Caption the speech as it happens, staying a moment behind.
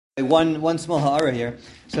One small ha'ara here.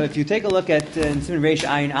 So if you take a look at Siman Reish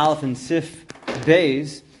Ayin Aleph and Sif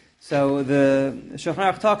Beis, so the Shulchan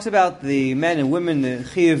Aruch talks about the men and women, the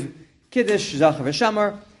Chiv Kiddush, Zachar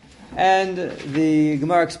v'Shamar, and the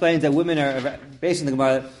Gemara explains that women are, based on the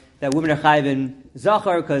Gemara, that women are Chayiv in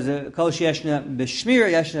Zachar, because Kol Sheyeshna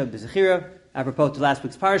B'Shmira, Yeshna B'Zechira, apropos to last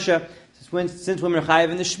week's Parsha, since women are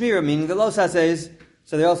Chayiv in the Shmira, meaning the Los Aseis,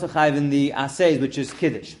 so they're also Chayiv in the Aseis, which is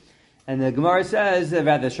Kiddush. And the Gemara says,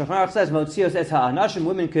 rather, Shulchan Aruch says, Motzios es ha'anashim,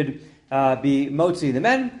 women could be motzi the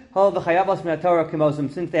men, hol v'chayavos min haTorah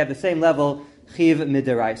k'mosem, since they have the same level, chiv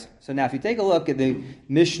mid'oraisa. So now if you take a look at the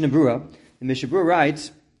Mishnah Berurah, the Mishnah Berurah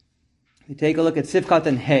writes, you take a look at Sivkat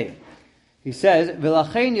and Hay. He says,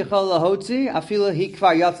 v'lachein yichol lahotzi, afila hi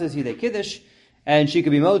kvar yatzes yidei kiddush, and she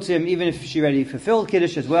could be motzim even if she already fulfilled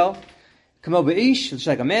kiddush as well. Kamo be'ish, just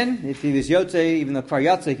like a man, if he was yotze, even though kvar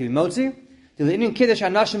yatzeh, he could be motzi. The Indian Kiddush,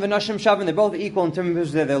 Anashim v'Nashim Shavim, they're both equal in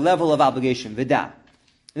terms of their level of obligation. V'da.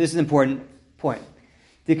 This is an important point.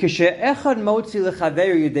 When a person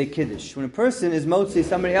is motzi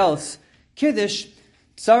somebody else, Kiddush,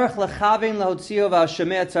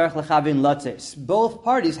 both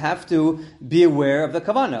parties have to be aware of the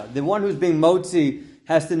kavanah. The one who's being motzi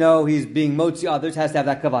has to know he's being motzi others, has to have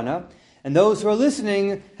that kavanah. And those who are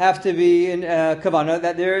listening have to be in kavanah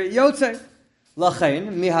that they're yotzei.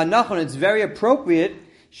 Lachain, mihanachon, it's very appropriate,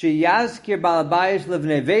 sheyazkir balabayis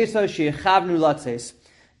livnei veso sheyechavnu latzes.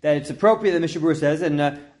 That it's appropriate, the Mishnah Berurah says, and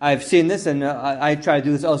I've seen this, and I try to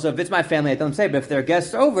do this also. If it's my family, I don't say, but if they're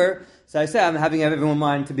guests over, so I say, I'm having everyone in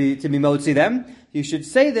mind to be motzi them. You should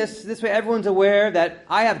say this way everyone's aware that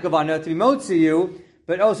I have kavanah to be motzi you,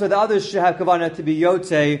 but also the others should have kavanah to be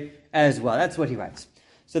yotzei as well. That's what he writes.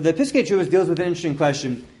 So the Piskei Teshuvos deals with an interesting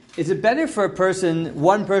question. Is it better for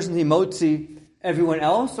one person to be motzi everyone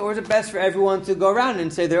else, or is it best for everyone to go around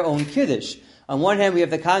and say their own kiddush? On one hand, we have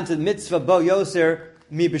the concept mitzvah bo yoser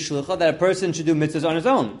mi b'shlucha, that a person should do mitzvahs on his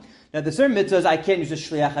own. Now, there's certain mitzvahs I can't use a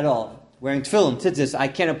shliach at all. Wearing tefillin, tzitzis, I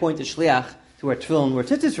can't appoint a shliach to wear tefillin or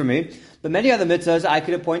tzitzis for me. But many other mitzvahs, I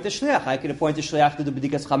could appoint a shliach. I could appoint a shliach to do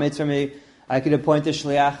b'dikas chametz for me. I could appoint a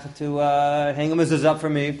shliach to hang a mezuzah for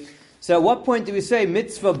me. So, at what point do we say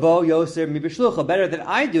mitzvah bo yoser mi b'shlucha? Better that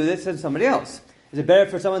I do this than somebody else. Is it better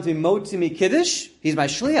for someone to be motzi mi kiddush? He's my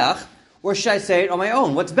shliach. Or should I say it on my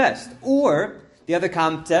own? What's best? Or, the other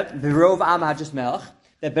concept, Birov Am Hajis Melech,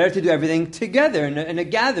 that better to do everything together in a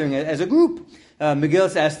gathering, as a group.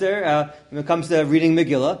 Megillah Esther, when it comes to reading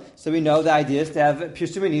Megillah, so we know the idea is to have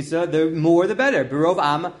Pirsuim Nisa, the more the better. Birov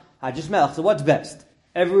Am Hajis Melech. So what's best?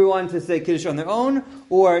 Everyone to say kiddush on their own,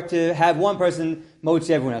 or to have one person motzi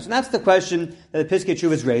everyone else? And that's the question that the Piskei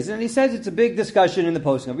Teshuvos raised. And he says it's a big discussion in the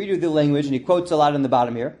poskim. I'll read you the language, and he quotes a lot in the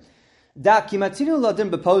bottom here. Da kimatzinu ladim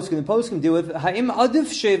b'poskim. The poskim deal with ha'im adif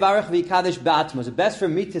shevarach v'ikadesh ba'atmo. Is it best for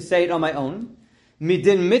me to say it on my own?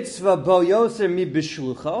 Midin mitzvah bo yoser mi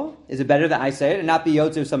b'shlucho. Is it better that I say it and not be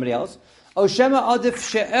yoser of somebody else? O shema adif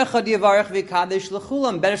she'echad yavarach v'ikadesh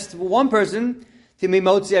l'chulam. Better for one person to be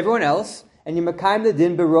motzi everyone else. And you makayim the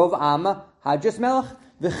din berov am hajis melech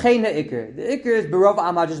v'chein ha'ikr. The ikr is berov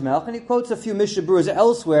am hajis melech, and he quotes a few Mishnah Berurahs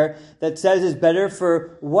elsewhere that says it's better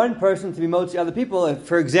for one person to be motzi other people. If,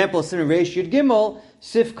 for example, Siman Reish Yud Gimel,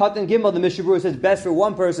 Sif Katan Gimel, the Mishnah Berurah says best for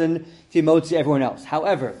one person to be motzi everyone else.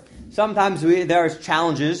 However, sometimes there are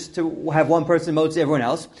challenges to have one person motzi everyone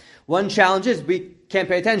else. One challenge is we can't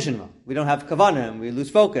pay attention. We don't have kavanah, and we lose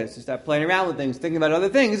focus. We start playing around with things, thinking about other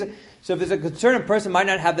things. So if there's a concern, a person might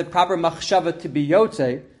not have the proper machshava to be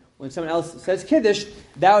yotzei. When someone else says kiddush,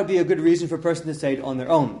 that would be a good reason for a person to say it on their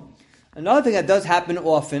own. Another thing that does happen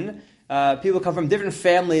often, people come from different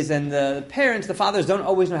families, and the parents, the fathers, don't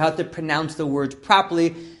always know how to pronounce the words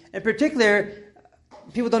properly. In particular,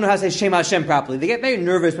 people don't know how to say Shem Hashem properly. They get very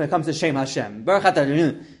nervous when it comes to Shem Hashem. Baruch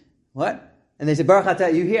atah. What? And they say, Baruch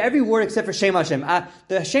atah. You hear every word except for Shem Hashem.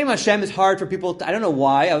 The Shem Hashem is hard for people I don't know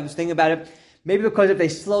why. I was thinking about it. Maybe because if they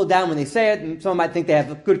slow down when they say it, someone might think they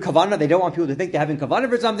have a good kavanah. They don't want people to think they're having kavanah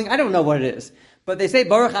for something. I don't know what it is. But they say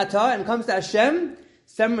Baruch atah, and it comes to Hashem.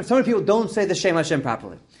 So many people don't say the Shem Hashem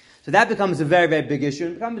properly. So that becomes a very, very big issue.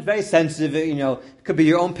 It becomes very sensitive. It could be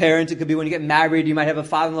your own parents. It could be when you get married. You might have a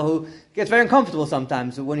father-in-law who gets very uncomfortable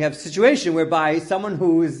sometimes. So when you have a situation whereby someone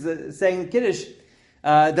who is saying Kiddush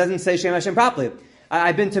doesn't say Shem Hashem properly.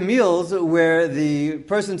 I've been to meals where the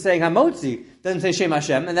person saying Hamotzi doesn't say Shem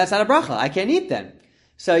Hashem, and that's not a bracha. I can't eat then.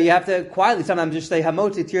 So you have to quietly sometimes just say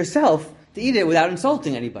Hamotzi to yourself to eat it without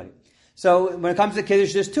insulting anybody. So when it comes to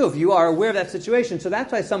Kiddush, there's two. If you are aware of that situation, so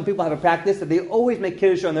that's why some people have a practice that they always make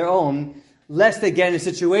Kiddush on their own, lest they get in a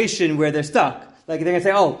situation where they're stuck. Like they're going to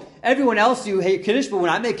say, oh, everyone else you hate Kiddush, but when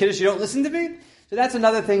I make Kiddush, you don't listen to me? So that's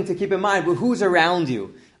another thing to keep in mind. Who's around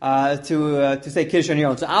you? to say Kiddush on your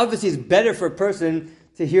own. So obviously it's better for a person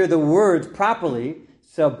to hear the words properly.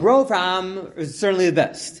 So Brofam is certainly the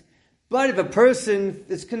best. But if a person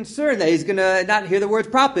is concerned that he's going to not hear the words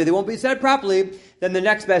properly, they won't be said properly, then the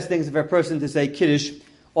next best thing is for a person to say Kiddush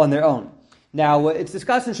on their own. Now, it's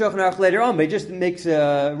discussed in Shulchan Aruch later on, but it just makes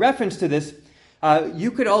a reference to this.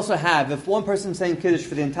 You could also have, if one person's saying Kiddush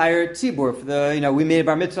for the entire tzibur, we made a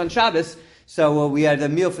bar mitzvah on Shabbos, so we had a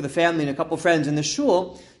meal for the family and a couple friends in the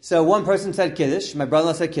shul, so one person said Kiddush, my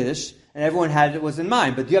brother-in-law said Kiddush, and everyone was in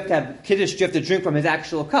mind. But do you have to have Kiddush, do you have to drink from his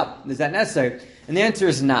actual cup? Is that necessary? And the answer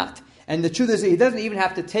is not. And the truth is, he doesn't even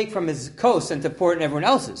have to take from his kos and to pour it in everyone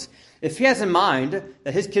else's. If he has in mind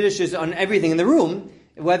that his Kiddush is on everything in the room,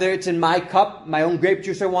 whether it's in my cup, my own grape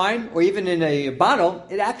juice or wine, or even in a bottle,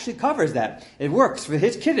 it actually covers that. It works for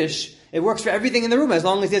his Kiddush. It works for everything in the room as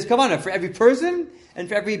long as he has kavanah, for every person and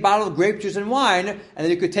for every bottle of grape juice and wine. And then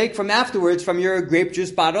you could take from afterwards from your grape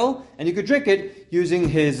juice bottle and you could drink it using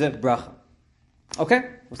his bracha. Okay?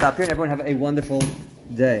 We'll stop here and everyone have a wonderful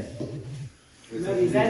day.